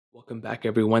Welcome back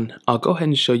everyone. I'll go ahead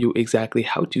and show you exactly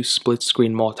how to split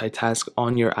screen multitask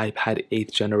on your iPad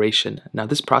 8th generation. Now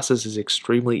this process is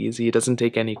extremely easy. It doesn't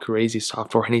take any crazy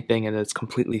software or anything, and it's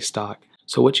completely stock.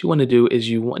 So what you want to do is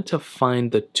you want to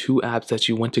find the two apps that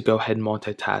you want to go ahead and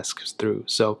multitask through.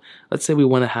 So let's say we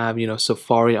want to have,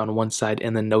 Safari on one side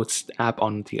and the Notes app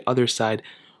on the other side.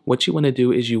 What you want to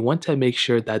do is you want to make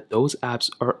sure that those apps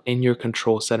are in your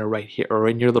control center right here, or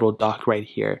in your little dock right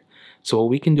here. So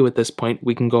what we can do at this point,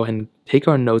 we can go ahead and take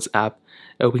our Notes app,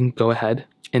 and we can go ahead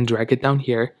and drag it down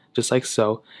here, just like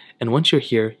so. And once you're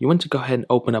here, you want to go ahead and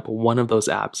open up one of those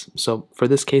apps. So for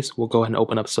this case, we'll go ahead and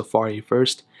open up Safari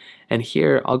first. And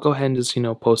here, I'll go ahead and just,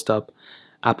 post up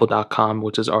apple.com,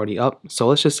 which is already up. So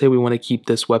let's just say we want to keep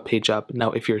this web page up.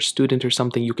 Now, if you're a student or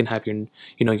something, you can have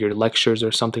your lectures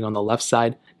or something on the left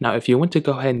side. Now, if you want to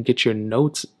go ahead and get your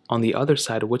notes on the other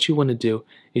side, what you want to do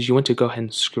is you want to go ahead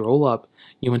and scroll up.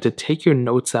 You want to take your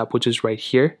Notes app, which is right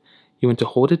here. You want to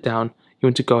hold it down. You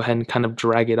want to go ahead and kind of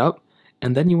drag it up.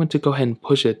 And then you want to go ahead and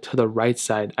push it to the right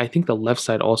side. I think the left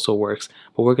side also works,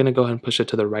 but we're going to go ahead and push it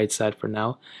to the right side for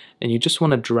now. And you just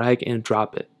want to drag and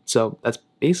drop it. So that's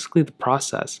basically the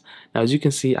process. Now, as you can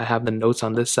see, I have the notes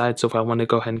on this side. So if I want to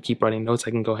go ahead and keep writing notes,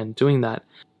 I can go ahead and doing that.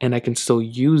 And I can still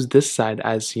use this side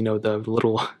as, the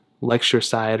little lecture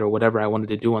side or whatever I wanted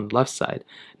to do on the left side.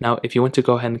 Now, if you want to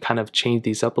go ahead and kind of change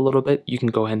these up a little bit, you can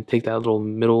go ahead and take that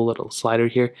little slider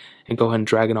here and go ahead and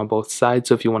drag it on both sides.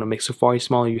 So if you want to make Safari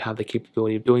smaller, you have the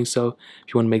capability of doing so.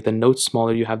 If you want to make the notes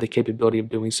smaller, you have the capability of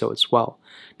doing so as well.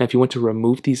 Now, if you want to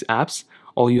remove these apps,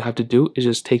 all you have to do is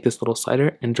just take this little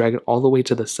slider and drag it all the way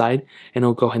to the side, and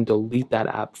it'll go ahead and delete that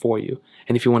app for you.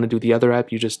 And if you want to do the other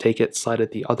app, you just take it, slide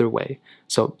it the other way.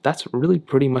 So that's really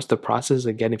pretty much the process.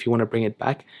 Again, if you want to bring it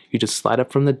back, you just slide up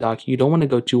from the dock. You don't want to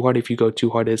go too hard. If you go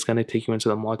too hard, it's going to take you into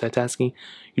the multitasking.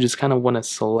 You just kind of want to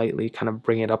slightly kind of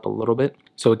bring it up a little bit.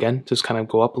 So again, just kind of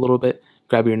go up a little bit,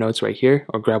 grab your notes right here,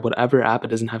 or grab whatever app. It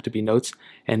doesn't have to be notes,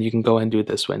 and you can go ahead and do it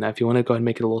this way. Now, if you want to go ahead and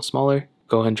make it a little smaller,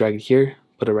 go ahead and drag it here,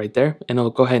 put it right there, and it'll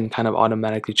go ahead and kind of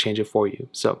automatically change it for you.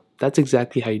 So that's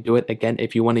exactly how you do it. Again,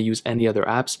 if you want to use any other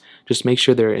apps, just make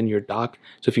sure they're in your dock.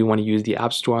 So if you want to use the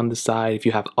App Store on the side, if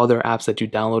you have other apps that you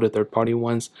downloaded, third-party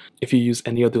ones, if you use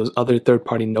any of those other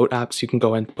third-party note apps, you can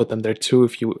go ahead and put them there too.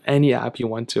 If you any app you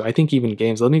want to, I think even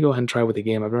games. Let me go ahead and try with a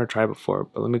game. I've never tried before,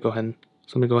 but let me go ahead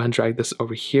and drag this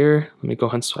over here. Let me go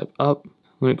ahead and swipe up.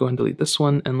 Let me go ahead and delete this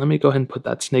one, and let me go ahead and put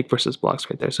that snake versus blocks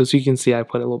right there. So as you can see, I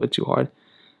put it a little bit too hard.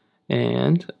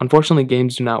 And unfortunately,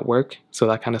 games do not work, so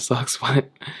that kind of sucks, but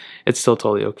it's still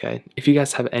totally okay. If you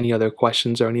guys have any other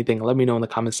questions or anything, let me know in the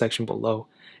comment section below.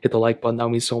 Hit the like button, that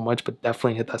would mean so much, but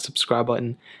definitely hit that subscribe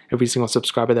button. Every single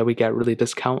subscriber that we get really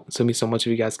discount, so it means so much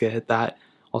if you guys can hit that.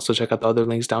 Also, check out the other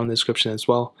links down in the description as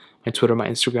well. My Twitter, my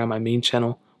Instagram, my main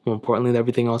channel. More importantly than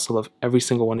everything else, I love every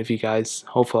single one of you guys.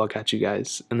 Hopefully, I'll catch you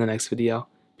guys in the next video.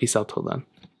 Peace out till then.